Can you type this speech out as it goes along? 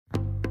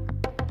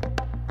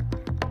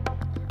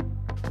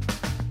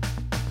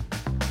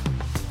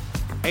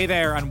Hey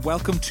there, and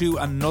welcome to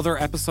another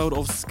episode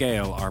of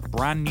Scale, our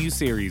brand new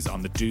series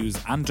on the do's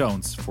and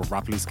don'ts for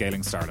rapidly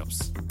scaling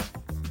startups.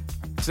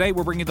 Today,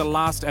 we're bringing the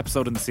last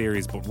episode in the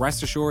series, but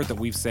rest assured that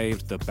we've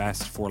saved the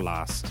best for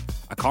last.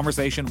 A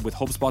conversation with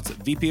HubSpot's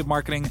VP of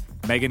Marketing,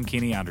 Meghan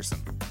Keaney Anderson.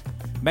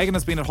 Meghan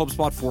has been at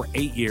HubSpot for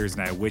 8 years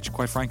now, which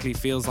quite frankly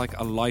feels like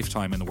a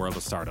lifetime in the world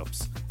of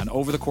startups. And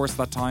over the course of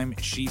that time,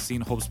 she's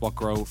seen HubSpot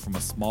grow from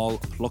a small,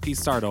 plucky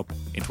startup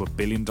into a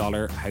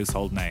billion-dollar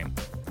household name.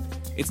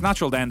 It's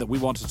natural then that we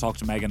want to talk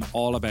to Meghan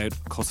all about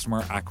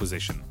customer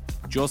acquisition.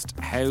 Just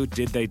how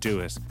did they do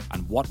it,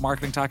 and what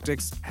marketing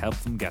tactics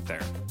helped them get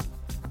there?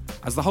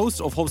 As the host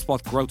of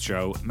HubSpot's Growth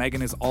Show,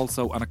 Meghan is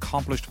also an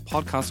accomplished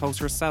podcast host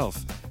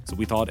herself, so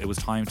we thought it was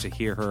time to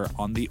hear her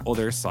on the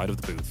other side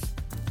of the booth.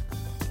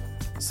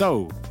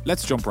 So,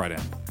 let's jump right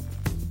in.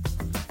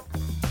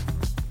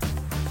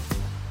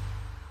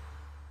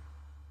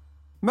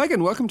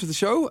 Meghan, welcome to the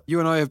show. You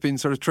and I have been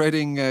sort of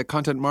trading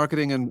content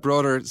marketing and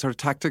broader sort of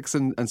tactics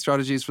and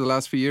strategies for the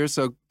last few years,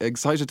 so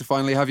excited to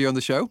finally have you on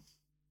the show.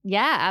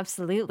 Yeah,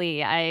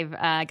 absolutely. I've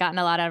gotten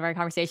a lot out of our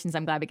conversations.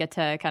 I'm glad we get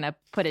to kind of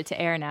put it to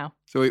air now.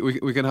 So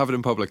we can have it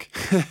in public.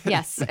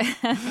 Yes.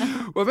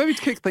 Well, maybe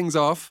to kick things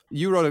off,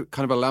 you wrote a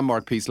kind of a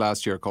landmark piece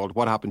last year called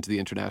What Happened to the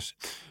Internet?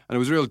 And it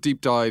was a real deep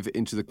dive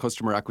into the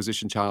customer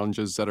acquisition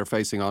challenges that are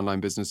facing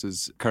online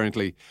businesses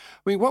currently.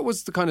 I mean, what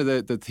was the kind of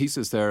the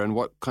thesis there, and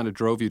what kind of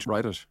drove you to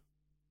write it?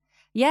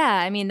 Yeah,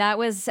 I mean, that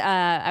was,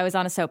 I was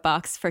on a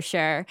soapbox for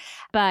sure.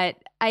 But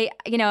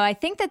I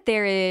think that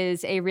there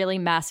is a really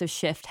massive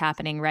shift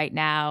happening right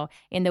now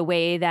in the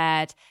way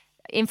that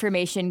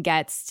information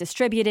gets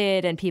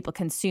distributed and people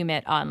consume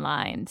it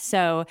online.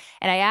 So,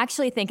 and I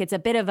actually think it's a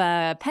bit of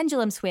a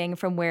pendulum swing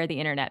from where the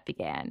internet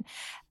began.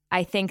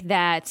 I think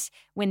that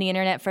when the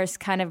internet first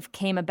kind of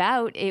came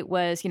about, it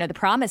was, the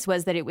promise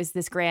was that it was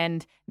this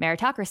grand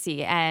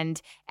meritocracy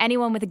and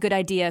anyone with a good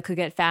idea could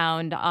get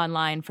found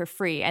online for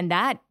free. And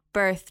that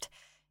birthed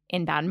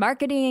inbound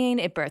marketing,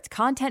 it birthed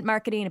content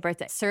marketing, it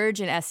birthed a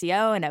surge in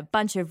SEO and a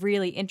bunch of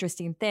really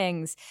interesting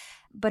things.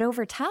 But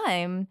over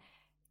time,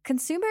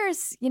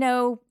 consumers,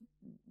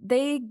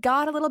 they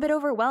got a little bit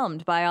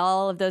overwhelmed by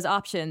all of those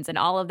options and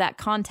all of that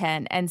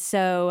content. And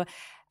so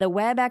the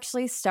web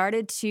actually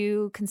started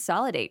to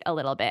consolidate a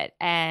little bit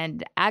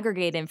and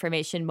aggregate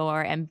information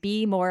more and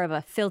be more of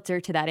a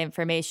filter to that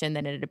information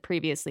than it had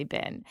previously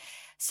been.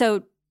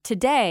 So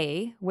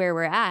today, where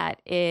we're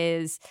at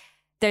is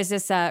there's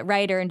this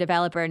writer and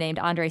developer named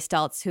Andre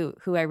Steltz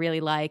who I really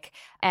like,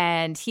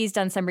 and he's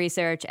done some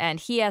research, and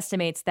he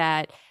estimates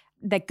that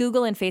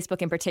Google and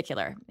Facebook in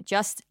particular,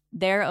 just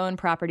their own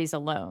properties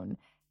alone,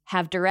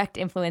 have direct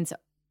influence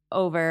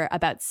over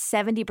about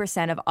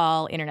 70% of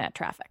all internet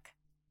traffic,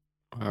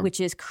 which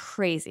is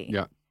crazy.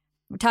 Yeah.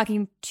 We're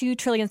talking 2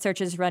 trillion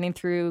searches running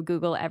through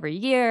Google every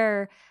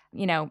year.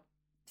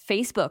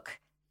 Facebook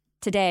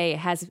today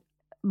has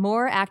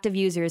more active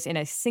users in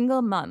a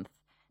single month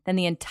than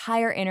the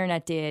entire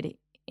internet did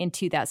in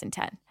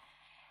 2010.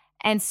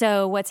 And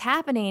so what's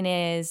happening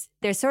is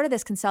there's sort of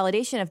this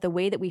consolidation of the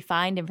way that we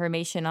find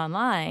information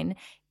online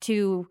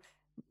to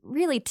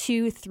really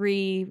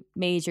 2-3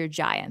 major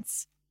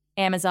giants: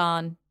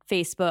 Amazon,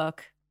 Facebook,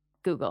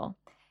 Google.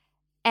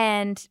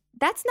 And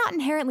that's not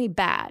inherently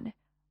bad,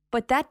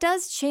 but that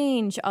does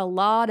change a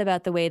lot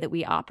about the way that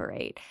we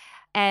operate.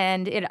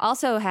 And it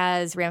also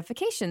has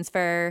ramifications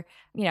for,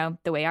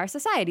 the way our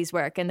societies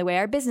work and the way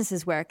our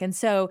businesses work. And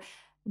so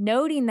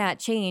noting that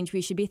change, we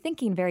should be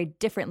thinking very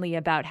differently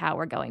about how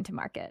we're going to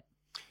market.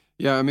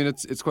 Yeah, I mean,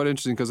 it's quite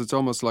interesting because it's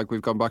almost like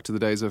we've gone back to the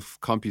days of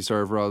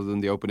CompuServe rather than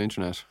the open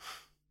internet.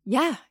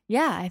 Yeah,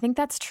 I think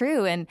that's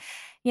true. And,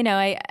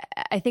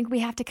 I think we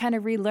have to kind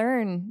of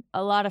relearn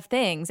a lot of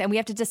things, and we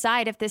have to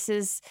decide if this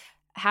is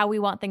how we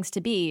want things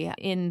to be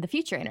in the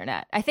future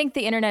internet. I think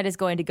the internet is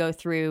going to go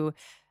through,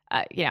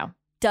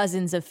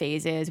 dozens of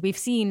phases. We've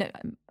seen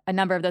a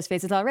number of those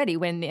phases already.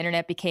 When the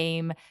internet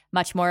became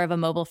much more of a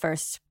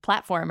mobile-first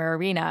platform or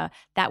arena,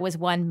 that was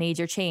one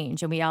major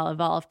change, and we all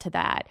evolved to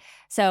that.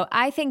 So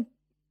I think,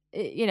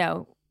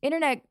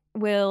 internet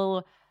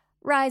will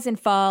rise and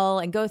fall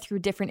and go through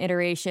different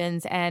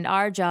iterations, and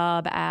our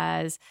job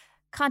as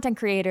content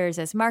creators,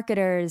 as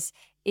marketers,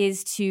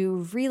 is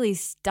to really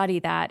study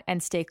that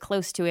and stay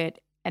close to it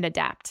and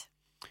adapt.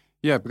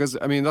 Yeah, because,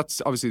 I mean,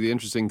 that's obviously the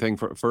interesting thing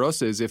for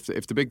us is if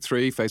the big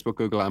three, Facebook,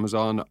 Google,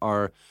 Amazon,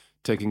 are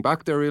taking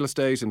back their real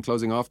estate and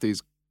closing off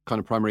these kind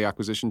of primary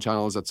acquisition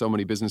channels that so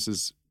many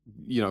businesses,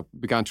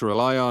 began to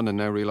rely on, and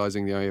now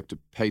realizing, you have to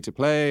pay to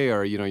play,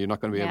 or, you're not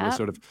going to be able to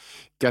sort of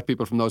get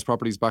people from those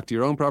properties back to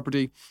your own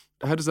property.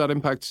 How does that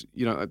impact,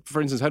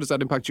 for instance, how does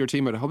that impact your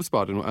team at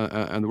HubSpot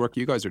and the work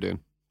you guys are doing?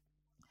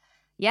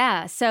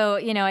 Yeah. So,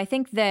 I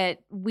think that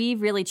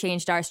we've really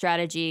changed our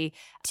strategy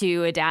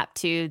to adapt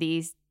to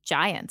these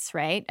giants,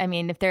 right? I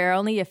mean, if there are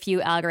only a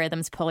few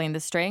algorithms pulling the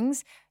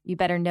strings, you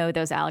better know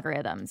those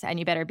algorithms, and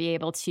you better be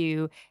able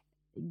to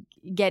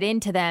get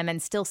into them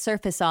and still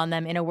surface on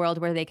them in a world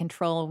where they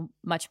control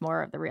much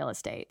more of the real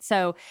estate.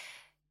 So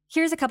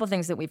here's a couple of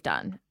things that we've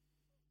done.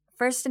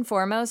 First and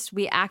foremost,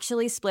 we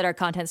actually split our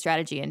content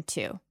strategy in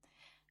two.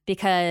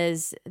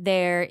 because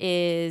there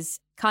is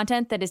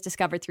content that is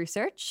discovered through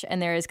search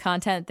and there is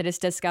content that is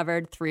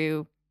discovered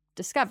through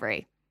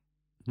discovery.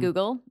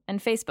 Google and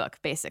Facebook,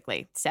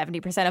 basically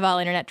 70% of all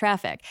internet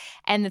traffic.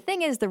 And the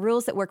thing is, the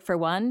rules that work for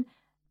one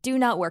do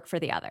not work for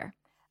the other.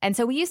 And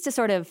so we used to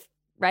sort of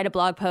write a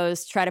blog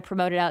post, try to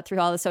promote it out through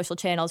all the social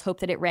channels,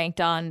 hope that it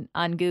ranked on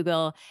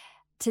Google.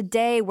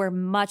 Today, we're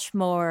much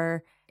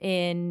more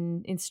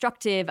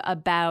instructive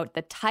about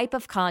the type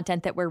of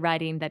content that we're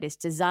writing that is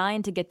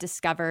designed to get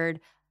discovered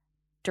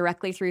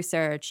directly through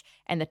search,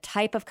 and the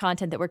type of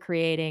content that we're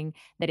creating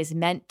that is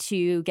meant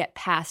to get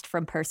passed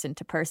from person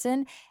to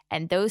person.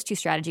 And those two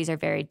strategies are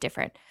very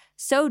different.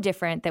 So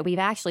different that we've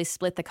actually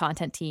split the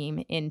content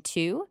team in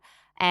two,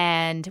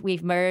 and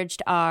we've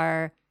merged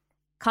our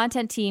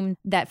content team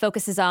that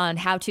focuses on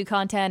how-to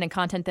content and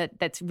content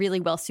that's really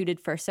well suited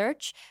for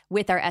search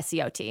with our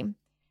SEO team.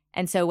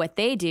 And so what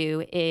they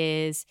do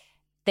is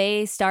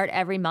they start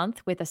every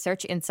month with a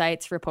search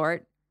insights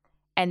report,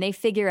 and they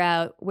figure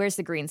out where's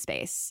the green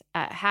space.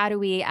 How do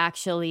we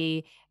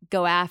actually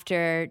go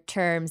after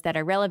terms that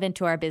are relevant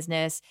to our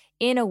business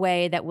in a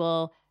way that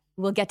will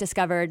get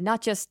discovered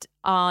not just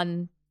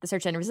on the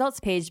search and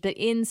results page, but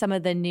in some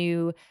of the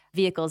new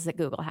vehicles that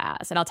Google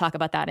has. And I'll talk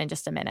about that in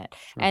just a minute.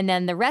 Sure. And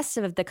then the rest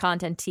of the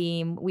content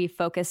team, we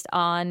focused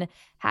on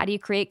how do you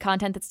create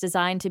content that's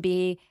designed to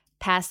be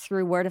passed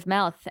through word of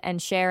mouth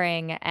and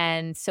sharing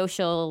and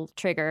social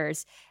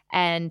triggers,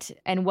 and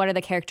what are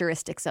the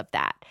characteristics of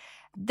that.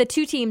 The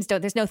two teams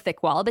there's no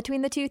thick wall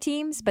between the two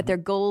teams, but their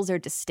goals are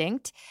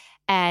distinct.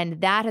 And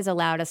that has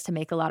allowed us to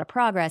make a lot of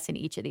progress in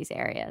each of these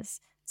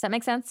areas. Does that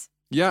make sense?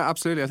 Yeah,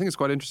 absolutely. I think it's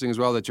quite interesting as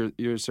well that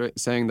you're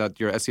saying that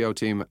your SEO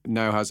team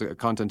now has a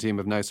content team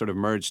have now sort of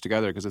merged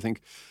together, because I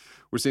think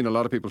we're seeing a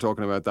lot of people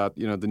talking about that,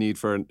 the need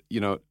for,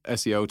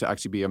 SEO to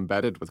actually be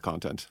embedded with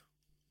content.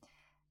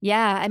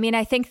 Yeah, I mean,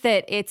 I think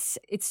that it's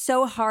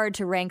so hard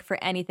to rank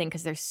for anything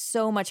because there's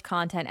so much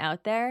content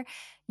out there.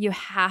 You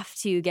have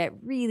to get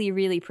really,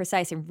 really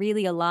precise and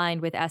really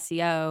aligned with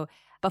SEO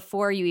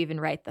before you even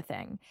write the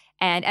thing.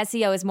 And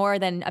SEO is more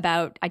than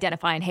about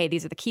identifying, hey,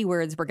 these are the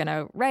keywords we're going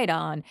to write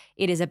on.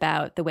 It is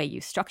about the way you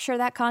structure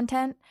that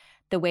content,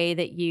 the way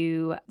that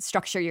you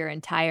structure your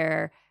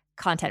entire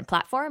content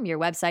platform, your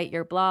website,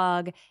 your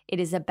blog. It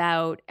is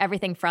about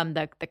everything from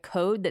the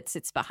code that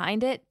sits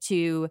behind it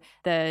to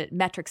the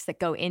metrics that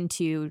go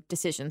into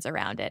decisions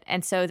around it.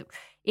 And so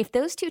if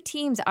those two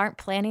teams aren't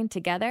planning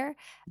together,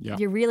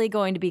 you're really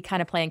going to be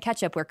kind of playing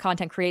catch up, where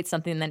content creates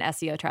something and then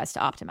SEO tries to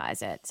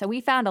optimize it. So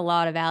we found a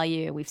lot of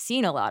value. We've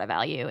seen a lot of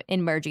value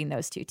in merging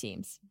those two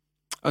teams.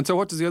 And so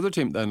what does the other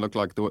team then look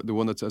like? The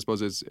one that's, I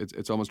suppose,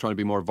 it's almost trying to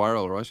be more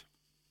viral, right?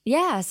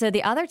 Yeah. So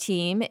the other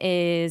team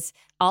is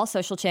all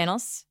social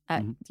channels,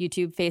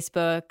 YouTube,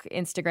 Facebook,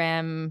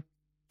 Instagram,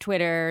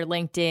 Twitter,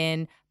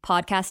 LinkedIn,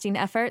 podcasting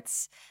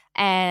efforts,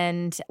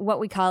 and what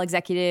we call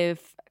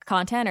executive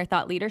content or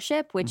thought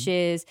leadership, which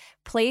is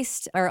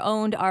placed or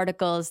owned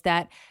articles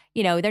that,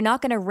 they're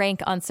not going to rank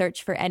on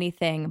search for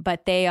anything,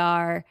 but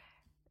they're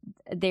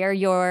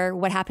your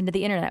what happened to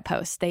the internet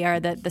post. They are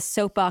the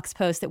soapbox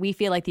post that we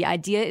feel like the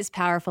idea is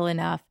powerful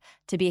enough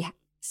to be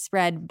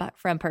spread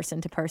from person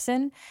to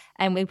person.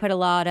 And we put a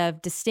lot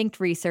of distinct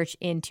research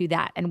into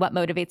that and what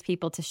motivates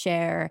people to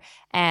share,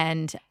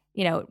 and,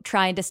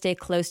 trying to stay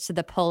close to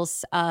the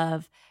pulse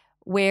of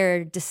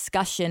where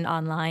discussion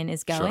online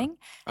is going.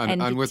 Sure.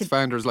 And with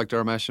founders like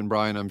Dharmesh and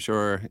Brian, I'm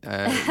sure,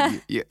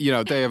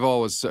 they have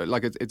always,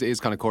 it is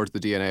kind of core to the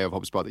DNA of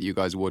HubSpot that you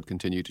guys would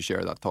continue to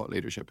share that thought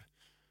leadership.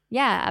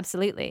 Yeah,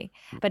 absolutely.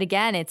 But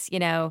again, it's,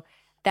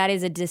 that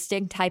is a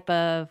distinct type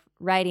of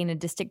writing, a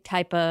distinct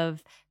type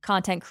of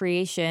content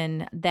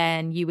creation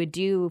than you would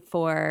do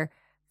for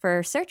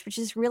search, which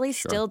is really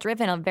still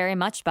driven very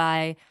much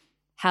by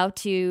how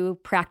to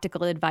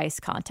practical advice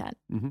content.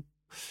 Mm-hmm.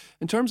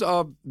 In terms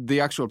of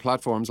the actual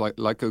platforms like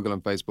Google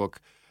and Facebook,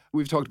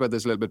 we've talked about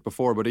this a little bit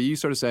before, but are you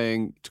sort of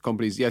saying to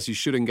companies, yes, you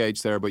should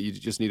engage there, but you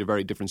just need a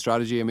very different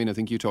strategy? I mean, I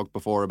think you talked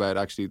before about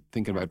actually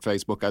thinking about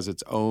Facebook as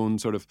its own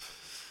sort of,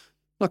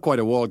 not quite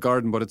a walled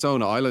garden, but its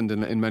own island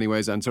in many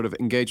ways, and sort of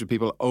engage with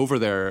people over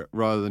there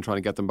rather than trying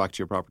to get them back to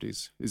your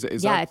properties. Is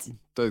that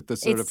the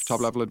sort of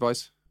top level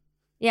advice?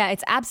 Yeah,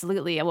 it's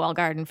absolutely a walled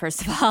garden,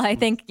 first of all. I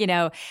think,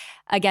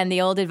 again,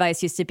 the old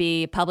advice used to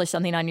be publish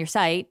something on your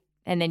site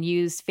and then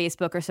use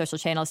Facebook or social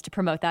channels to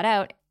promote that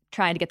out,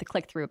 trying to get the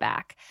click-through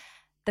back.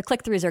 The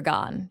click-throughs are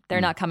gone.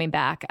 They're not coming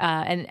back.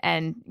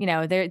 And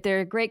there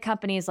are great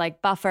companies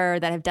like Buffer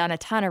that have done a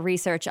ton of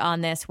research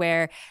on this,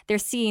 where they're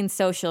seeing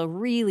social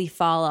really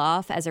fall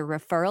off as a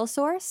referral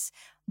source,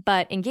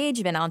 but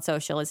engagement on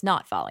social is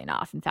not falling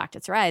off. In fact,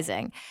 it's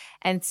rising.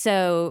 And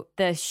so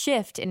the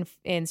shift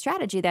in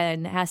strategy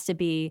then has to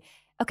be,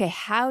 okay,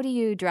 how do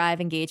you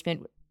drive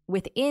engagement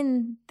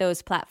within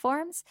those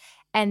platforms?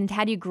 And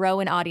how do you grow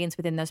an audience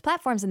within those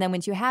platforms? And then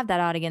once you have that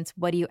audience,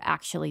 what do you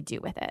actually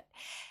do with it?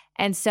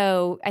 And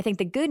so I think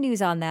the good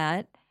news on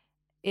that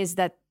is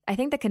that I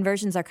think the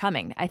conversions are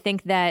coming. I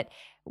think that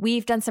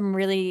we've done some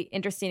really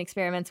interesting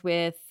experiments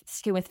with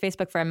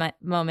Facebook for a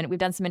moment. We've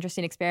done some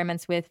interesting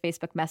experiments with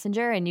Facebook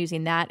Messenger and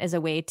using that as a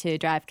way to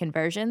drive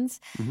conversions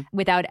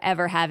without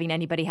ever having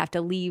anybody have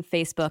to leave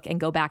Facebook and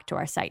go back to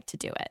our site to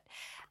do it.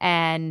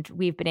 And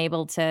we've been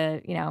able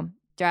to,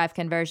 drive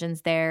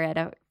conversions there at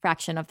a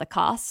fraction of the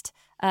cost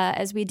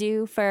as we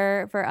do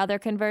for other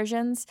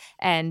conversions,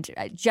 and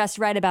just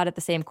right about at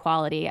the same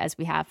quality as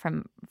we have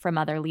from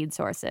other lead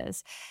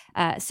sources.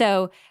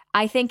 So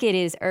I think it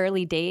is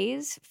early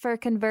days for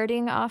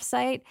converting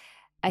offsite.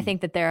 I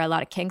think that there are a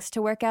lot of kinks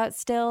to work out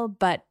still,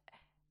 but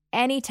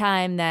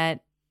anytime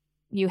that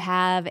you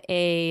have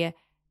a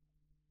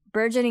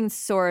burgeoning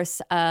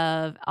source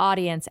of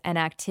audience and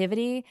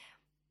activity,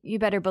 you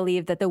better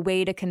believe that the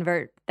way to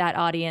convert that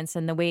audience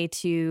and the way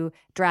to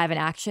drive an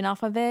action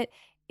off of it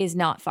is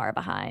not far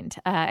behind.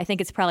 I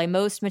think it's probably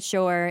most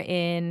mature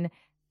in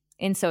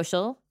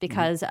social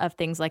because of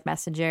things like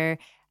Messenger.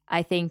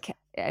 I think,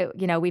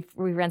 we've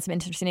run some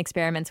interesting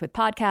experiments with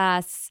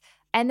podcasts.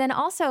 And then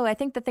also, I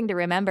think the thing to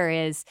remember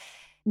is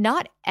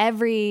not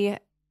every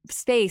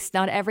space,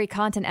 not every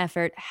content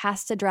effort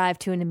has to drive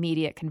to an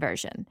immediate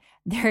conversion.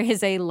 There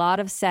is a lot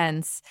of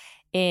sense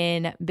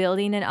in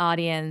building an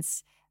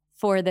audience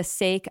for the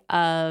sake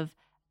of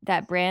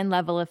that brand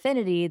level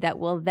affinity that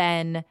will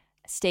then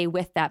stay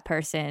with that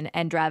person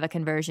and drive a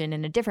conversion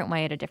in a different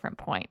way at a different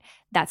point.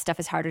 That stuff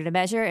is harder to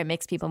measure. It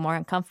makes people more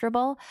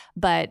uncomfortable,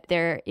 but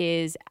there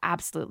is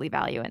absolutely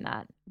value in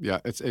that. Yeah,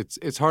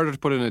 it's harder to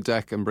put in a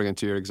deck and bring it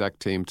to your exec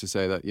team to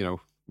say that,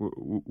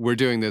 we're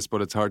doing this,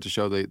 but it's hard to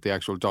show the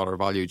actual dollar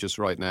value just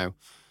right now.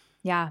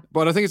 Yeah.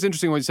 But I think it's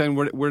interesting what you're saying.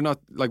 We're not,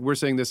 like, we're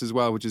saying this as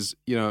well, which is,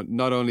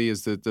 not only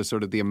is the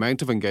sort of the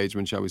amount of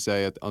engagement, shall we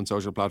say, on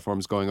social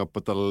platforms going up,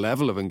 but the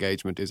level of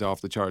engagement is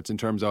off the charts in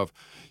terms of,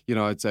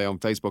 I'd say on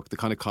Facebook, the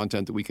kind of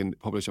content that we can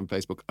publish on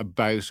Facebook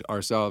about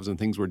ourselves and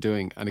things we're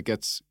doing. And it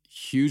gets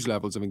huge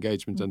levels of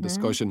engagement and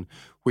discussion,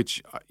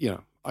 which,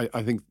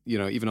 I think,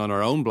 even on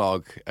our own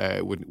blog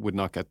would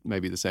not get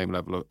maybe the same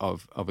level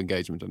of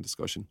engagement and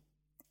discussion.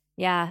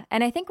 Yeah.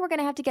 And I think we're going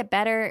to have to get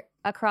better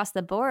across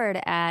the board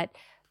at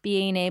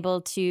being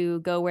able to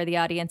go where the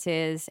audience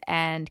is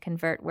and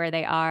convert where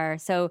they are.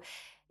 So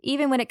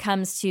even when it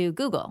comes to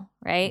Google,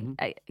 right?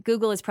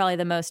 Google is probably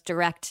the most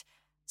direct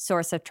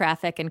source of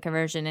traffic and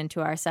conversion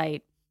into our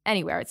site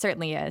anywhere. It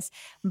certainly is.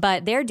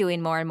 But they're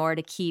doing more and more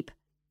to keep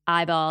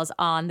eyeballs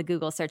on the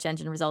Google search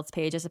engine results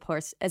page as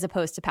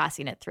opposed to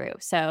passing it through.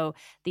 So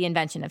the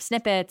invention of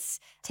snippets,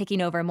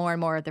 taking over more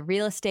and more of the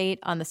real estate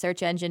on the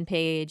search engine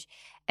page.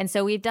 And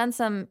so we've done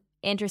some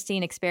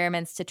interesting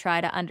experiments to try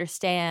to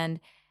understand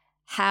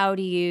how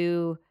do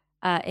you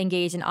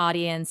engage an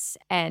audience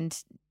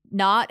and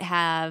not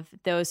have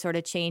those sort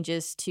of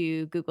changes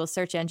to Google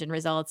search engine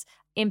results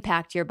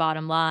impact your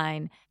bottom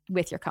line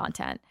with your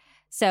content.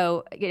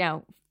 So,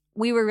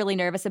 we were really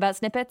nervous about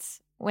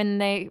snippets when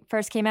they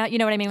first came out. You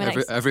know what I mean?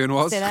 When everyone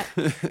was. Say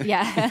that?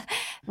 Yeah.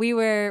 We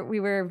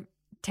were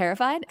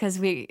terrified because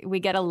we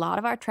get a lot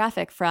of our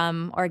traffic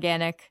from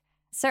organic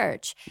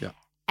search. Yeah.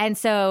 And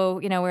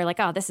so, we're like,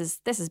 oh, this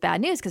is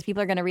bad news because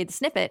people are going to read the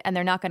snippet and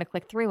they're not going to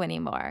click through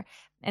anymore.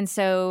 And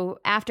so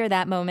after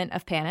that moment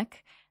of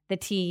panic, the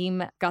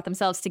team got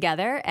themselves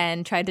together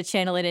and tried to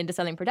channel it into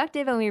something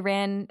productive. And we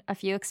ran a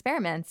few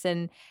experiments.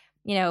 And,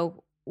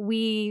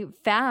 we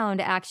found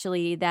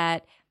actually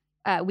that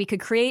we could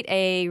create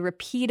a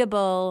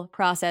repeatable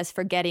process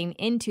for getting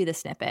into the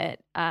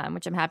snippet,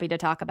 which I'm happy to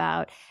talk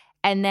about.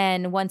 And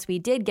then once we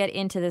did get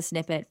into the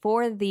snippet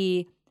for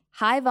the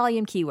high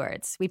volume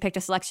keywords, we picked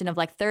a selection of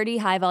like 30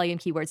 high volume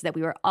keywords that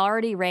we were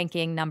already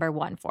ranking number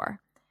 1 for.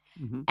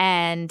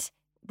 And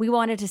we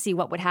wanted to see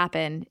what would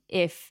happen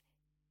if,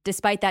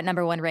 despite that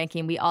number 1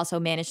 ranking, we also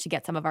managed to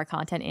get some of our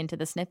content into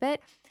the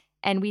snippet.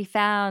 And we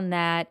found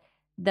that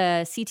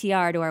the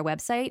CTR to our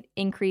website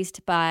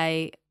increased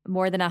by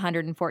more than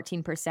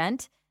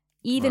 114%,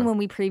 even when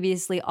we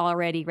previously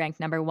already ranked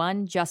number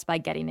 1 just by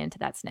getting into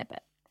that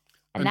snippet.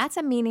 And that's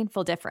a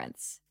meaningful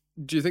difference.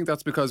 Do you think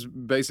that's because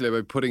basically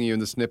by putting you in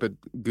the snippet,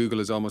 Google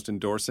is almost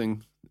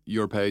endorsing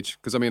your page?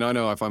 Because I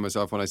know I find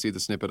myself when I see the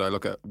snippet, I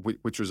look at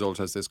which result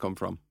has this come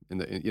from,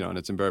 and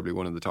it's invariably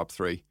one of the top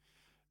 3,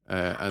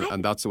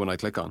 and that's the one I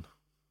click on.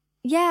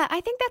 Yeah, I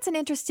think that's an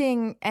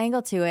interesting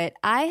angle to it.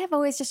 I have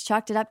always just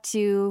chalked it up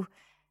to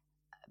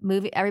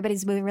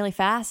everybody's moving really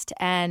fast,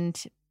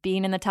 and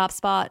being in the top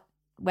spot,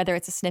 whether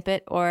it's a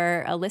snippet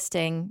or a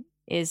listing,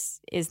 is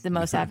the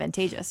most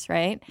advantageous,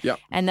 right? Yeah.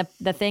 And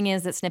the thing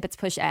is that snippets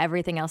push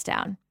everything else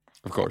down.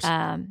 Of course.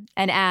 And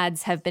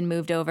ads have been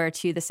moved over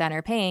to the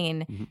center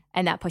pane,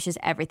 and that pushes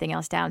everything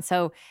else down.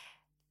 So,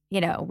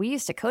 we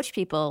used to coach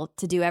people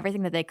to do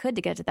everything that they could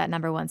to get to that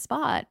number 1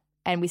 spot,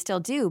 and we still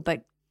do.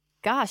 But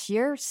gosh,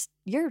 you're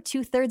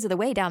 2/3 of the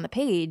way down the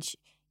page,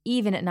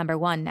 even at number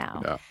 1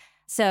 now. Yeah.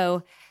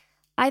 So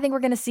I think we're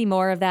going to see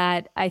more of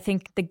that. I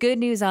think the good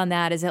news on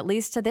that is, at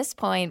least to this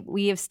point,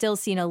 we have still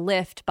seen a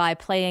lift by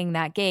playing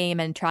that game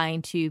and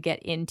trying to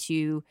get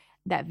into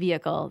that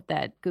vehicle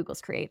that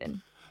Google's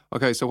created.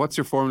 Okay, so what's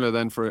your formula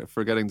then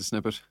for getting the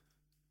snippet?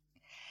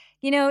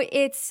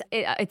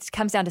 It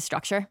comes down to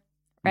structure,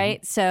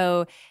 right?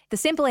 So the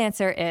simple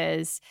answer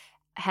is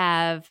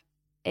have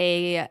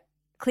a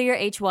clear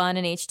H1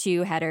 and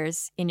H2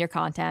 headers in your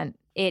content.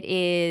 It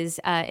is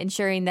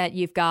ensuring that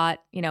you've got,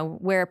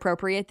 where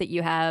appropriate, that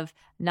you have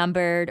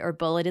numbered or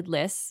bulleted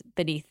lists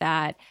beneath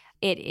that.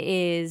 It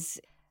is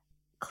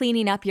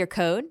cleaning up your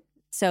code.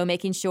 So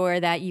making sure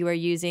that you are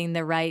using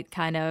the right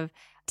kind of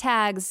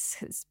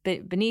tags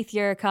beneath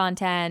your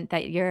content,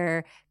 that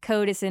your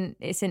code isn't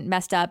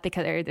messed up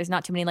because there's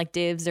not too many like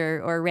divs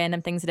or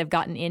random things that have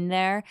gotten in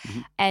there,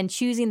 and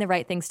choosing the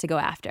right things to go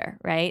after,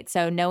 right?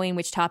 So knowing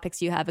which topics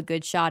you have a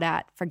good shot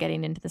at for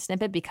getting into the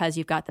snippet because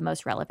you've got the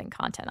most relevant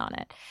content on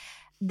it.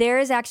 There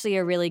is actually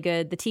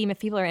the team, if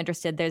people are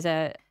interested, there's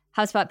a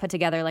HubSpot put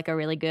together like a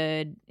really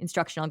good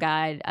instructional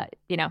guide,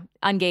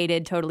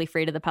 ungated, totally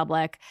free to the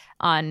public,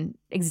 on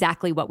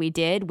exactly what we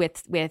did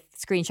with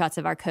screenshots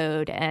of our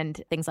code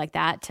and things like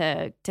that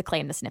to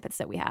claim the snippets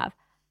that we have.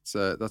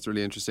 So that's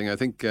really interesting. I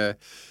think, if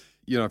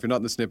you're not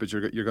in the snippet,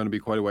 you're going to be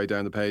quite a way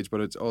down the page.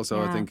 But it's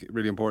also, I think,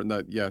 really important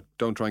that,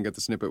 don't try and get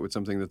the snippet with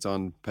something that's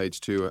on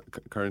page 2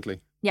 currently.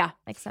 Yeah,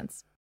 makes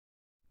sense.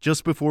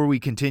 Just before we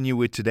continue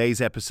with today's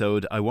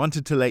episode, I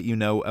wanted to let you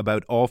know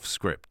about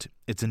OffScript.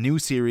 It's a new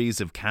series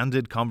of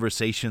candid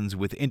conversations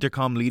with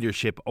Intercom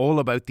leadership all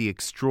about the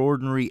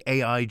extraordinary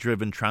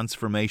AI-driven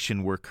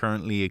transformation we're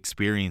currently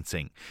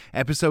experiencing.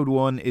 Episode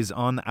 1 is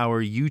on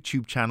our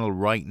YouTube channel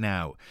right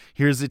now.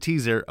 Here's a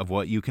teaser of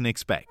what you can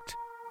expect.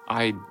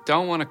 I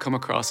don't want to come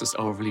across as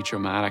overly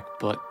dramatic,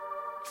 but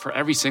for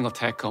every single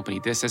tech company,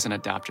 this is an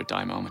adapt or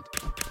die moment.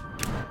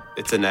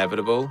 It's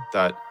inevitable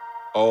that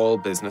all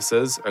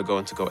businesses are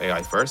going to go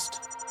AI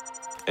first.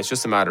 It's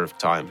just a matter of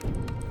time.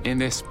 In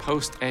this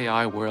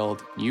post-AI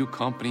world, new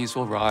companies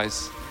will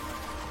rise,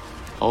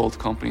 old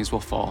companies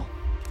will fall.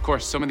 Of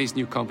course, some of these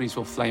new companies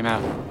will flame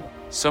out.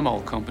 Some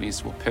old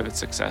companies will pivot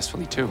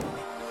successfully too.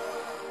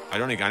 I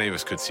don't think any of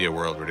us could see a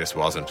world where this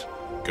wasn't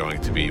going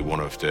to be one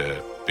of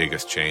the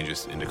biggest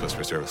changes in the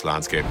customer service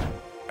landscape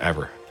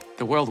ever.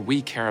 The world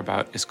we care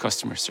about is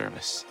customer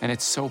service, and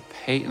it's so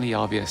patently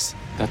obvious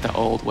that the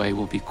old way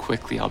will be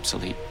quickly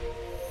obsolete.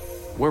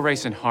 We're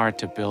racing hard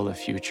to build a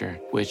future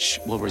which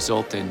will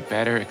result in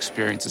better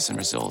experiences and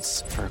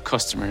results for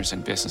customers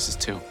and businesses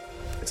too.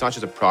 It's not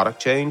just a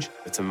product change,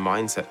 it's a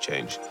mindset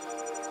change.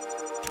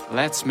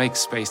 Let's make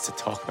space to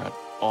talk about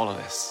all of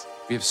this.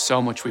 We have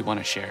so much we want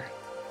to share.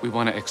 We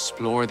want to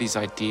explore these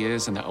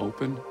ideas in the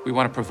open. We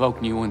want to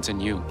provoke new ones in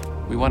you.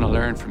 We want to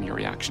learn from your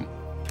reaction.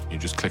 You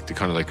just click the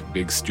kind of like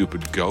big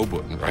stupid go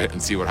button, right,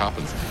 and see what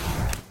happens.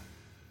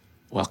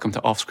 Welcome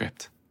to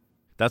OffScript.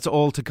 That's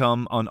all to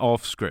come on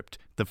OffScript.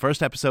 The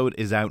first episode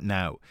is out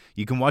now.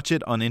 You can watch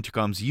it on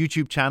Intercom's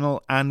YouTube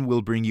channel, and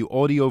we'll bring you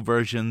audio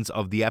versions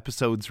of the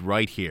episodes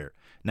right here.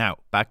 Now,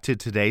 back to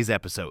today's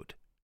episode.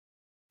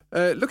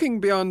 Looking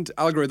beyond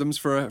algorithms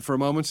for a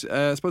moment,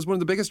 I suppose one of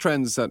the biggest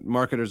trends that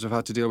marketers have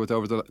had to deal with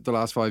over the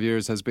last 5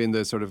 years has been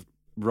the sort of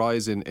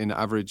rise in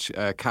average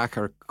CAC,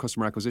 or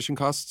customer acquisition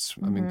costs.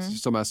 I mean,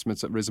 some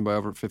estimates have risen by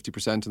over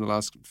 50% in the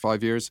last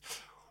 5 years.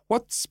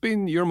 What's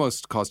been your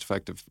most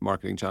cost-effective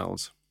marketing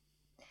channels?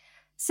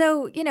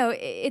 So,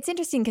 it's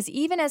interesting because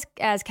even as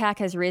CAC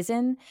has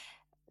risen,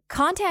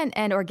 content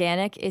and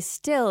organic is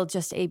still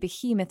just a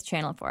behemoth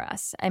channel for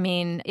us. I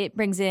mean, it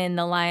brings in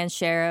the lion's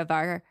share of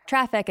our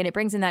traffic, and it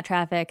brings in that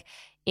traffic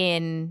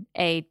in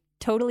a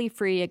totally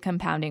free and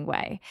compounding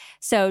way.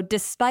 So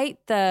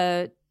despite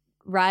the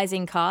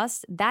rising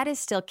costs, that is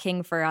still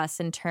king for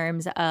us in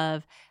terms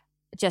of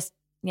just,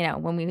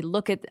 when we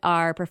look at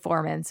our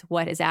performance,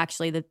 what is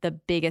actually the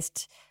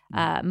biggest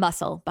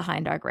muscle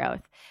behind our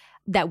growth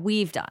that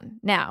we've done.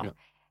 Now,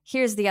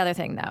 Here's the other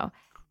thing, though.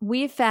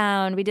 We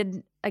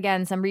did,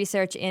 again, some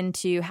research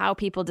into how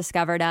people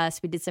discovered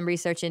us. We did some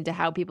research into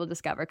how people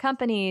discover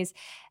companies.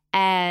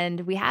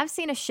 And we have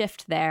seen a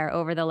shift there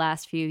over the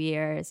last few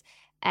years.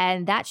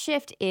 And that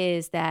shift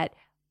is that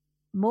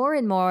more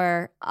and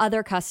more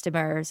other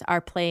customers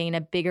are playing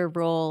a bigger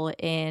role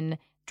in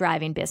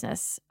driving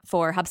business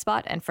for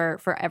HubSpot and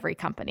for every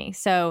company.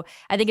 So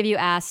I think if you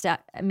asked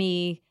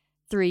me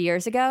 3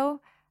 years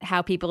ago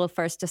how people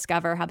first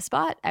discover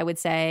HubSpot, I would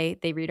say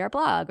they read our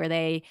blog, or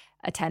they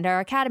attend our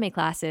academy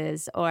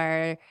classes,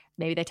 or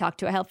maybe they talk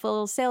to a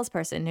helpful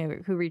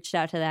salesperson who reached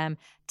out to them.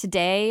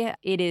 Today,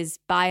 it is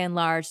by and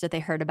large that they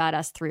heard about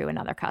us through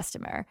another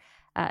customer.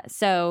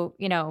 So,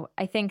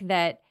 I think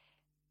that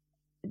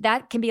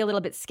can be a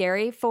little bit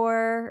scary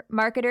for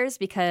marketers,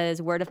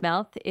 because word of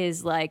mouth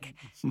is like,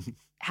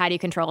 how do you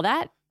control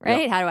that,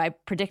 right? Yep. How do I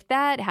predict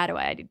that? How do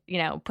I,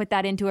 put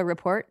that into a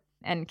report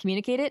and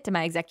communicate it to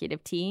my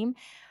executive team?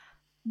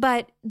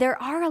 But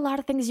there are a lot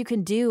of things you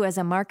can do as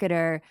a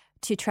marketer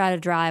to try to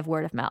drive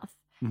word of mouth.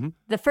 Mm-hmm.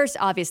 The first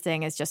obvious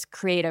thing is just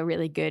create a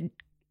really good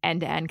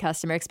end-to-end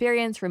customer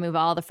experience, remove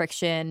all the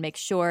friction, make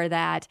sure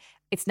that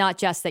it's not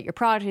just that your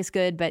product is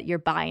good, but your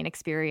buying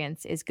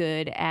experience is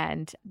good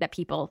and that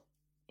people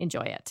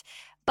enjoy it.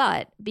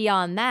 But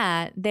beyond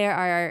that, there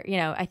are,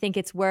 I think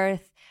it's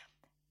worth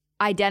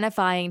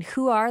identifying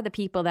who are the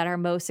people that are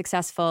most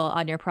successful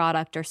on your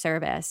product or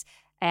service,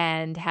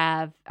 and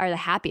are the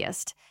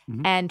happiest,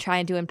 and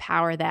trying to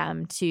empower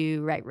them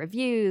to write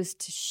reviews,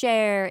 to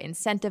share,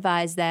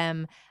 incentivize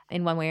them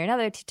in one way or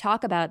another to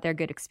talk about their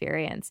good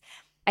experience.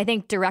 I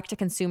think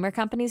direct-to-consumer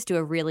companies do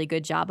a really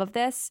good job of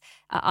this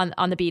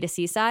on the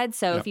B2C side.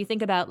 So if you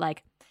think about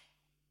like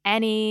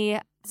any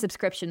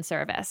subscription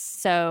service,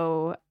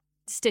 so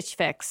Stitch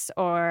Fix,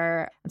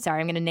 or I'm sorry,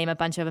 I'm going to name a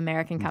bunch of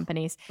American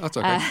companies. That's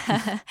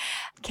okay.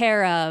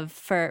 Care of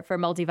for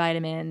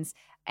multivitamins,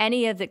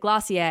 any of the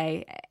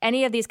Glossier,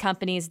 any of these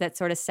companies that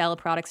sort of sell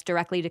products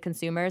directly to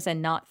consumers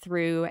and not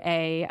through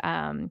a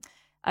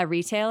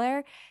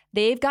retailer,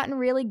 they've gotten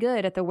really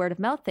good at the word of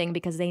mouth thing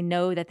because they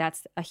know that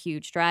that's a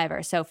huge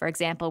driver. So, for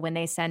example, when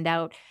they send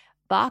out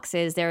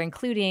boxes, they're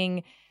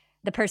including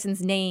the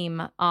person's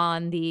name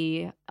on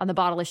the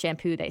bottle of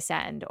shampoo they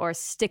send, or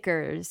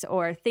stickers,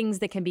 or things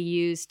that can be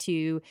used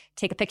to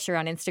take a picture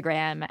on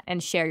Instagram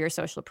and share your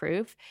social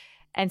proof.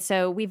 And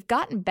so we've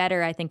gotten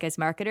better, I think, as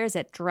marketers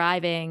at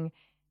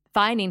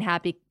finding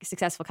happy,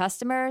 successful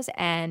customers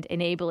and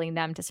enabling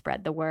them to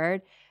spread the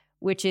word,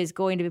 which is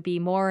going to be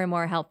more and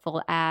more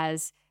helpful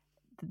as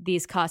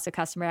these costs of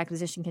customer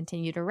acquisition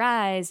continue to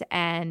rise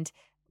and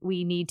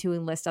we need to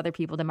enlist other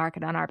people to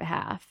market on our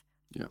behalf.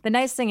 Yeah. The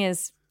nice thing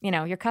is,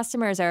 your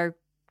customers are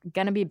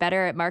going to be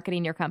better at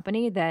marketing your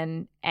company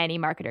than any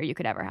marketer you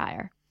could ever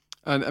hire.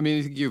 And I mean,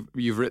 I think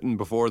you've written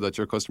before that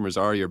your customers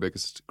are your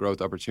biggest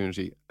growth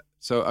opportunity.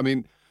 So, I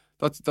mean,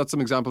 that's some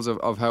examples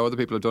of how other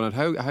people have done it.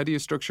 How do you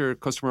structure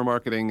customer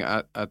marketing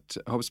at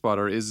HubSpot,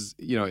 or is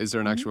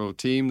there an actual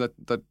team that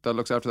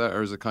looks after that,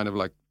 or is it kind of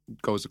like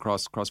goes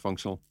across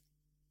cross-functional?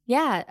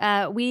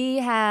 Yeah, we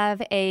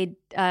have a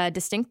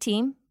distinct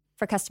team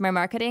for customer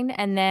marketing,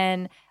 and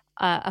then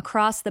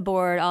across the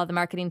board, all the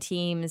marketing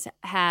teams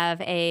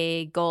have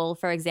a goal.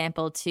 For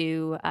example,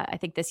 to I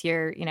think this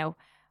year,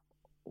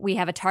 we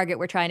have a target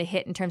we're trying to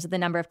hit in terms of the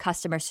number of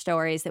customer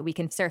stories that we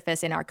can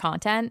surface in our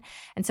content.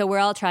 And so we're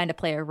all trying to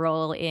play a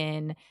role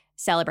in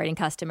celebrating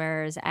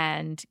customers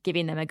and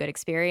giving them a good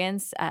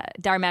experience.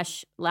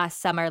 Dharmesh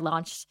last summer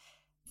launched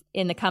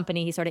in the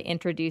company, he sort of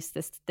introduced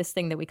this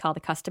thing that we call the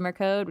customer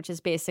code, which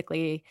is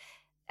basically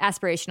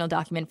aspirational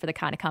document for the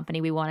kind of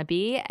company we want to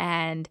be.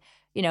 And,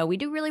 we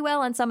do really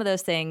well on some of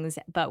those things,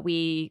 but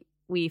we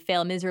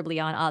fail miserably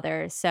on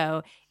others.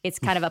 So it's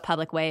kind of a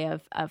public way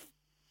of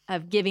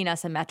giving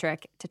us a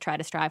metric to try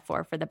to strive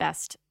for the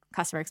best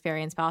customer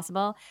experience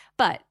possible.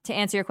 But to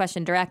answer your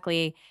question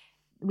directly,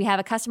 we have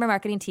a customer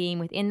marketing team.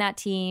 Within that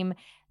team,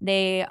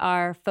 they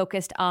are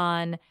focused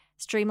on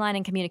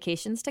streamlining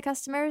communications to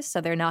customers, so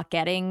they're not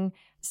getting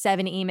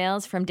 7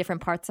 emails from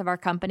different parts of our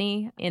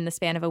company in the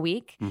span of a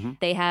week. Mm-hmm.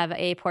 They have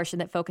a portion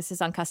that focuses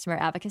on customer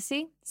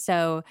advocacy.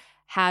 So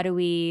how do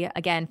we,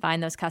 again,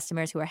 find those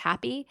customers who are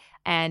happy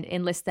and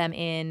enlist them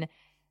in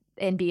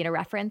and being a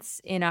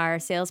reference in our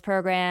sales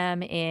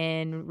program,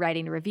 in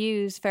writing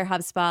reviews for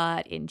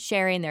HubSpot, in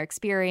sharing their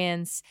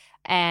experience,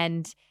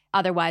 and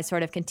otherwise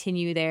sort of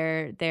continue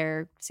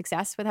their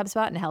success with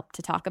HubSpot and help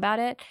to talk about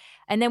it.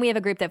 And then we have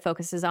a group that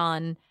focuses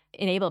on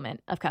enablement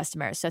of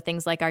customers. So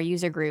things like our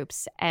user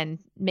groups and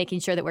making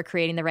sure that we're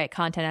creating the right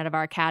content out of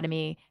our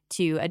academy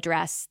to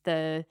address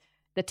the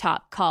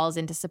top calls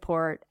into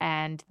support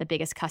and the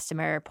biggest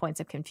customer points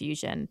of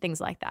confusion, things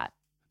like that.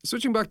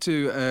 Switching back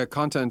to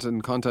content,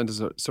 and content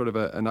is sort of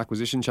an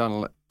acquisition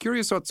channel.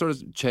 Curious what sort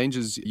of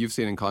changes you've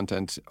seen in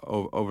content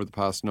over the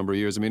past number of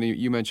years. I mean,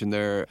 you mentioned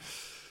there,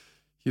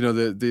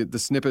 the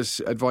snippet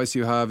advice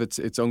you have, it's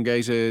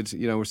ungated.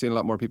 We're seeing a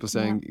lot more people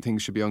saying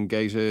things should be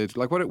ungated.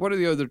 Like, what are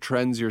the other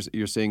trends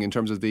you're seeing in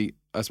terms of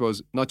I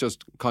suppose, not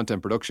just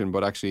content production,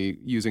 but actually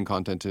using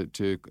content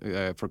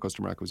for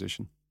customer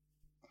acquisition?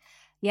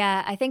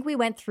 Yeah, I think we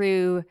went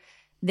through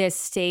this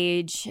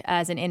stage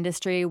as an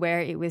industry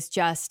where it was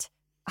just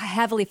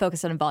heavily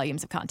focused on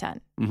volumes of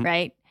content, mm-hmm.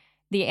 right?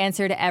 The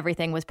answer to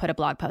everything was put a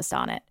blog post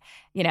on it,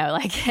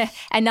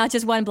 and not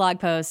just one blog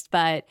post,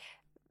 but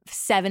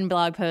 7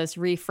 blog posts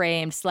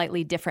reframed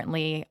slightly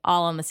differently,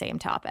 all on the same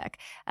topic.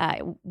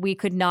 We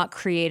could not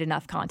create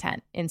enough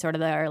content in sort of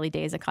the early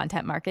days of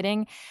content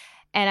marketing.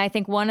 And I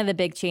think one of the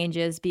big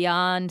changes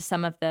beyond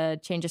some of the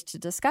changes to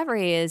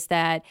discovery is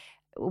that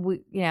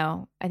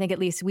I think at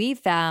least we've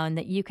found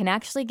that you can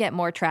actually get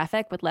more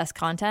traffic with less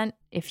content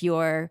if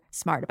you're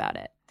smart about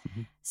it.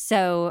 Mm-hmm.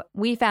 So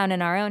we found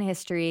in our own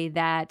history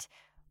that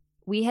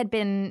we had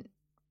been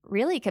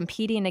really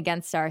competing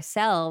against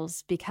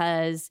ourselves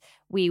because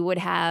we would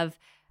have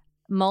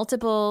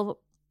multiple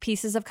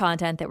pieces of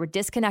content that were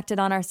disconnected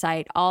on our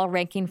site, all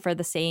ranking for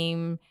the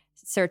same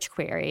search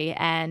query,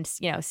 and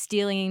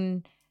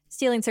stealing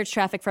search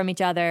traffic from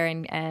each other,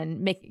 and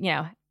make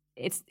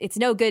it's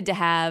no good to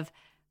have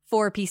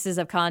 4 pieces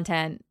of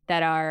content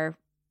that are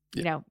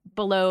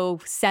below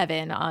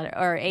 7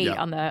 or 8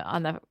 on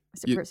the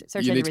search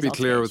engine. You need to be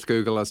clear page. with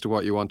Google as to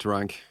what you want to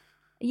rank.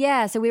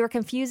 Yeah, so we were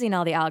confusing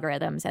all the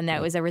algorithms, and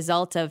that was a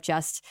result of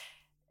just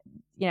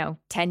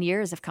 10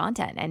 years of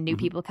content and new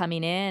people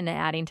coming in and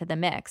adding to the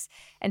mix.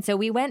 And so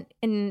we went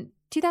in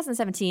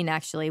 2017,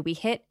 actually, we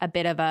hit a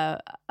bit of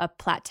a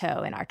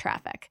plateau in our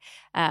traffic.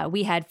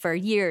 We had for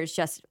years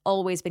just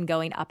always been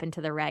going up and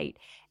to the right.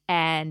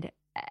 And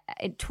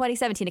in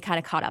 2017, it kind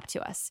of caught up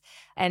to us.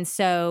 And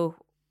so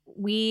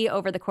we,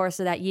 over the course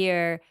of that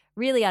year,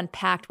 really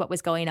unpacked what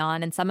was going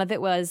on. And some of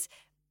it was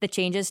the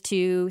changes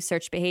to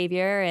search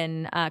behavior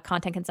and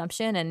content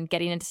consumption and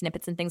getting into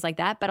snippets and things like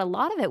that. But a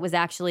lot of it was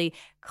actually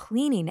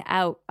cleaning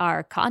out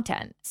our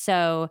content.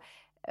 So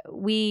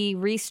we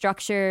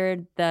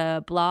restructured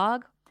the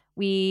blog.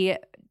 We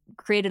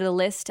created a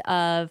list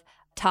of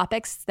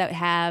topics that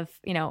have,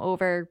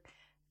 over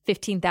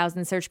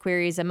 15,000 search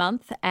queries a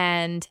month.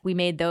 And we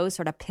made those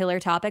sort of pillar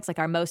topics, like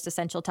our most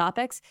essential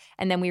topics.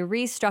 And then we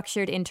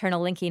restructured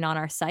internal linking on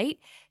our site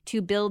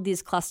to build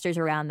these clusters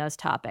around those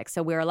topics.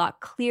 So we're a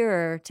lot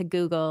clearer to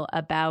Google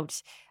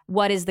about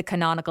what is the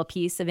canonical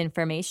piece of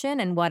information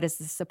and what is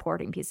the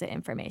supporting piece of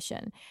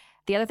information.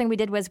 The other thing we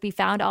did was we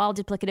found all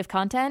duplicative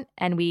content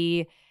and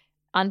we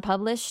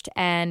unpublished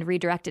and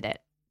redirected it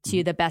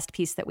to the best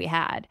piece that we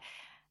had.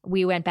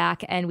 We went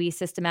back and we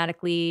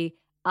systematically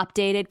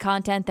updated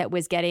content that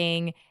was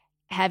getting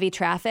heavy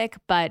traffic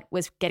but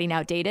was getting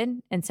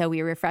outdated. And so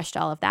we refreshed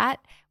all of that.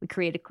 We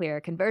created clearer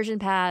conversion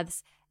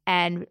paths.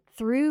 And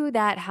through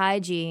that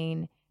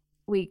hygiene,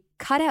 we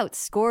cut out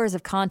scores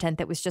of content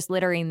that was just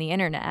littering the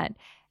internet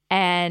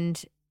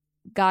and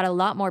got a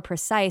lot more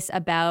precise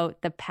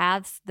about the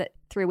paths that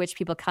through which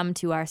people come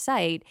to our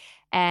site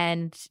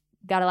and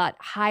got a lot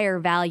higher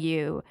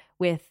value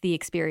with the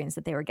experience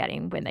that they were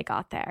getting when they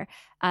got there.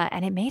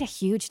 And it made a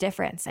huge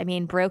difference. I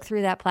mean, broke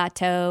through that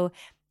plateau.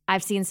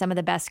 I've seen some of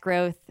the best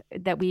growth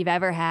that we've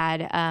ever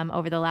had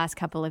over the last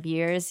couple of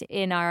years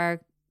in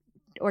our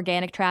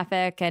organic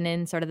traffic and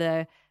in sort of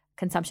the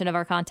consumption of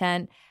our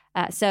content.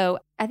 So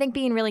I think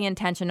being really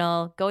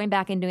intentional, going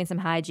back and doing some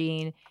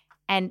hygiene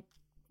and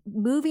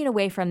moving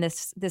away from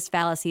this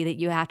fallacy that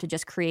you have to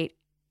just create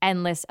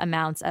endless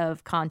amounts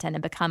of content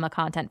and become a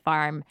content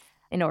farm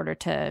in order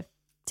to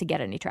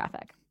get any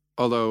traffic.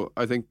 Although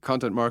I think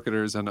content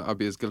marketers, and I'll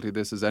be as guilty of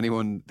this as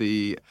anyone,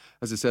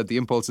 as I said, the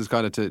impulse is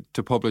kind of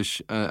to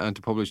publish and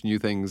to publish new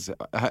things.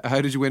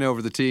 How did you win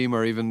over the team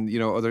or even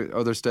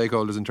other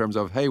stakeholders in terms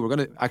of, hey, we're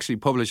going to actually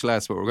publish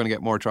less, but we're going to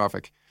get more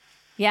traffic?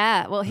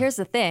 Yeah, well, here's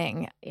the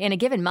thing. In a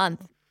given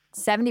month,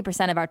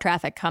 70% of our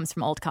traffic comes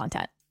from old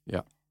content.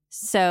 Yeah.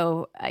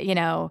 So,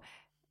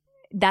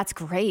 that's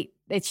great.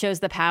 It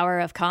shows the power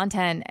of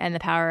content and the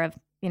power of,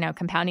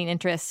 compounding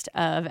interest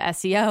of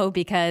SEO,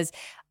 because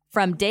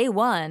from day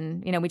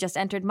one, we just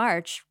entered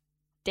March.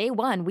 Day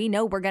one, we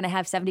know we're going to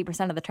have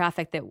 70% of the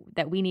traffic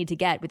that we need to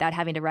get without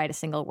having to write a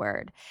single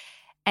word.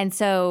 And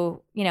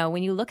so,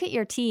 when you look at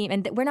your team,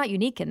 and we're not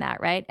unique in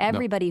that, right?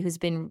 Everybody who's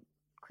been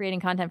creating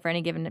content for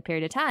any given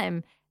period of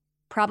time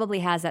probably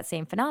has that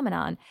same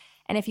phenomenon.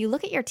 And if you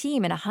look at your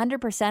team and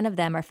 100% of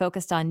them are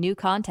focused on new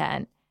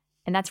content,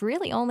 and that's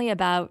really only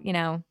about,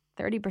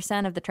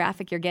 30% of the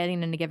traffic you're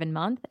getting in a given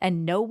month,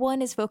 and no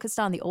one is focused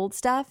on the old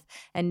stuff,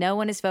 and no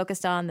one is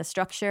focused on the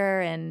structure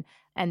and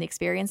the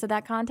experience of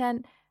that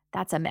content,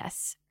 that's a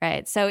miss,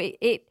 right? So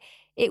it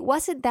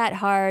wasn't that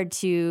hard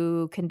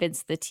to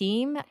convince the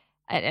team.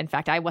 In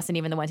fact, I wasn't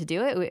even the one to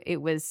do it.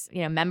 It was,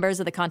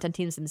 members of the content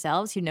teams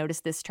themselves who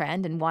noticed this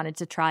trend and wanted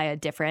to try a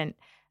different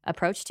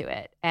approach to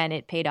it, and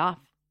it paid off.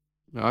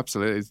 No,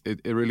 absolutely.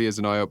 It really is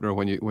an eye opener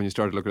when you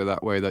start to look at it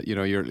that way. That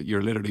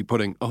you're literally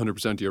putting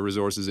 100% of your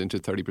resources into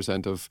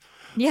 30% of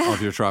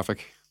your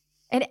traffic.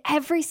 And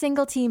every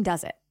single team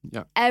does it.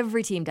 Yeah,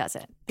 every team does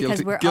it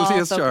because we're guilty all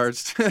as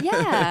charged.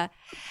 Yeah.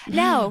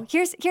 Now,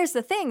 here's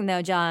the thing,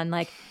 though, John.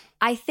 Like,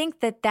 I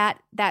think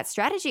that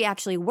strategy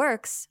actually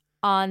works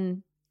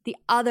on the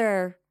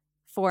other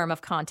form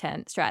of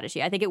content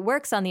strategy. I think it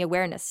works on the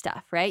awareness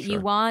stuff, right?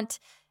 Sure.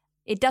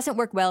 It doesn't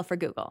work well for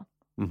Google,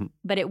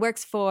 but it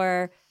works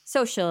for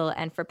social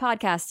and for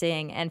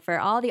podcasting and for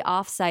all the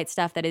offsite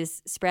stuff that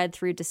is spread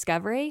through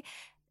discovery.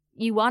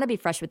 You want to be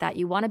fresh with that.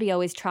 You want to be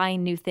always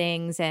trying new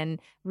things and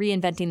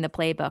reinventing the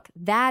playbook.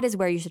 That is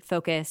where you should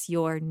focus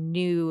your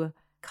new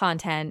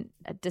content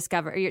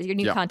discovery, your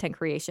new content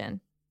creation.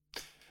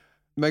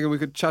 Meghan, we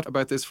could chat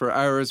about this for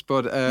hours,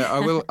 but I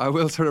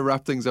will sort of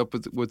wrap things up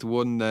with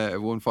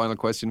one final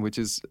question, which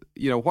is,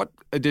 what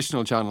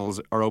additional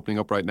channels are opening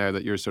up right now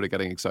that you're sort of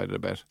getting excited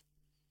about?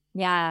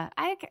 Yeah,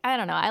 I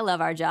don't know. I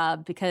love our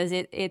job because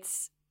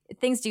it's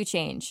things do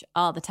change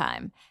all the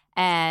time,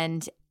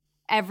 and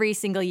every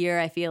single year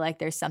I feel like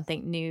there's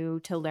something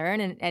new to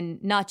learn,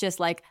 and not just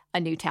like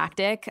a new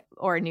tactic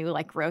or a new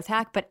like growth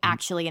hack, but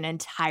actually an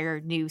entire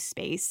new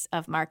space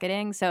of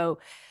marketing. So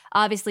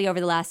obviously over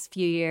the last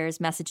few years,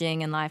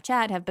 messaging and live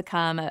chat have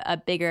become a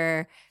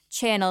bigger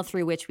channel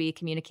through which we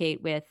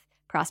communicate with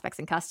prospects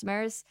and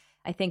customers.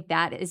 I think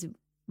that is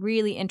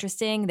really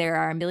interesting. There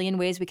are a million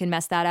ways we can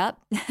mess that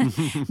up.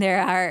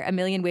 There are a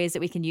million ways that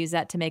we can use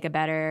that to make a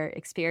better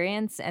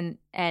experience.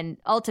 And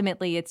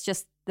ultimately, it's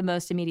just the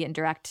most immediate and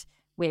direct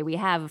way we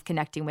have of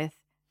connecting with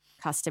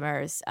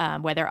customers,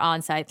 whether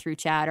on-site through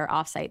chat or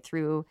off-site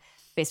through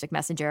Facebook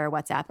Messenger or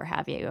WhatsApp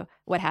or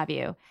what have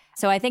you.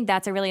 So I think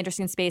that's a really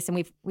interesting space,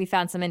 and we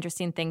found some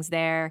interesting things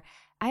there.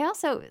 I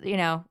also,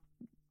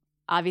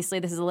 obviously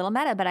this is a little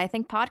meta, but I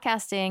think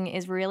podcasting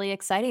is really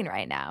exciting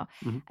right now.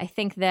 Mm-hmm. I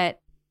think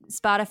that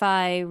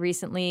Spotify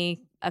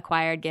recently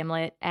acquired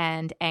Gimlet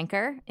and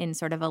Anchor in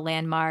sort of a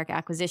landmark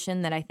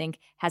acquisition that I think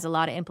has a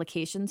lot of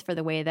implications for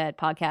the way that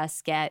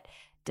podcasts get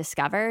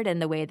discovered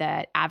and the way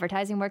that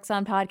advertising works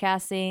on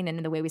podcasting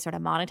and the way we sort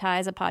of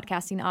monetize a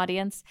podcasting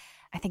audience.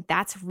 I think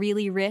that's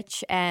really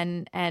rich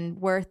and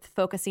worth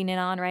focusing in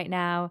on right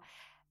now.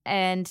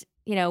 And,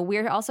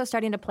 we're also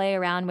starting to play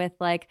around with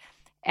like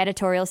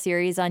editorial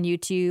series on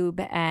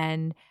YouTube.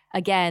 And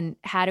again,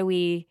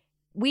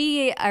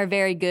 we are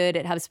very good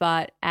at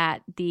HubSpot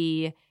at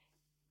the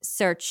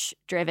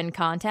search-driven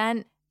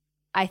content.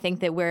 I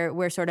think that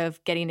we're sort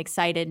of getting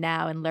excited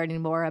now and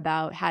learning more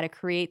about how to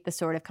create the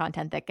sort of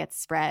content that gets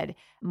spread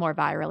more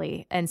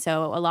virally. And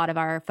so a lot of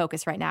my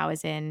focus right now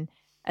is in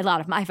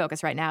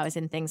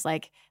things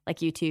like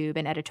YouTube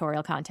and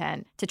editorial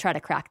content to try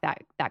to crack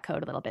that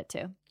code a little bit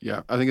too.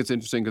 Yeah, I think it's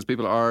interesting because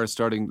people are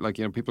starting,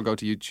 people go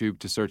to YouTube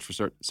to search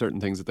for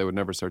certain things that they would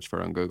never search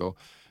for on Google.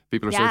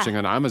 People are searching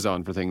on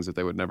Amazon for things that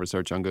they would never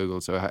search on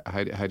Google. So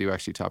how do you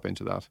actually tap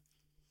into that?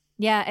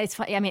 Yeah, it's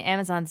funny. I mean,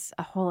 Amazon's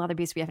a whole other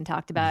beast we haven't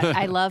talked about.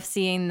 I love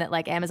seeing that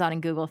like Amazon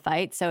and Google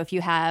fight. So if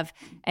you have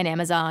an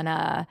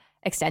Amazon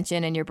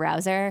extension in your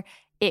browser,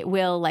 it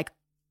will like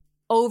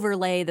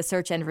overlay the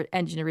search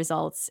engine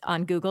results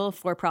on Google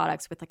for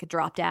products with like a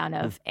drop down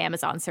of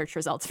Amazon search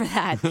results for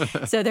that.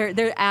 So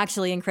they're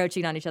actually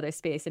encroaching on each other's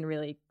space in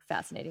really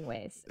fascinating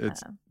ways.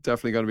 It's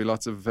definitely going to be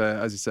lots of,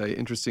 as you say,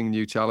 interesting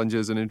new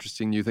challenges and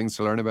interesting new things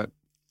to learn about.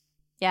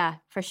 Yeah,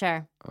 for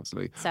sure.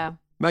 Absolutely. So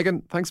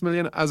Meghan, thanks a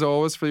million as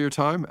always for your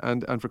time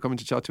and for coming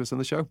to chat to us on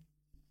the show.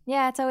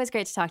 Yeah, it's always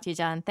great to talk to you,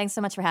 John. Thanks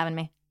so much for having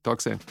me.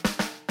 Talk soon.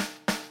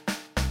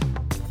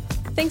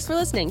 Thanks for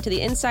listening to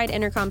the Inside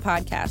Intercom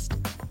podcast.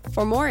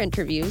 For more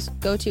interviews,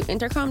 go to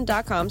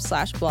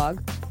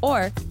intercom.com/blog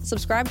or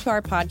subscribe to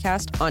our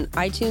podcast on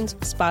iTunes,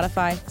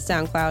 Spotify,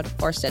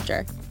 SoundCloud, or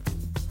Stitcher.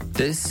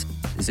 This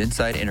is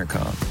Inside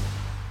Intercom.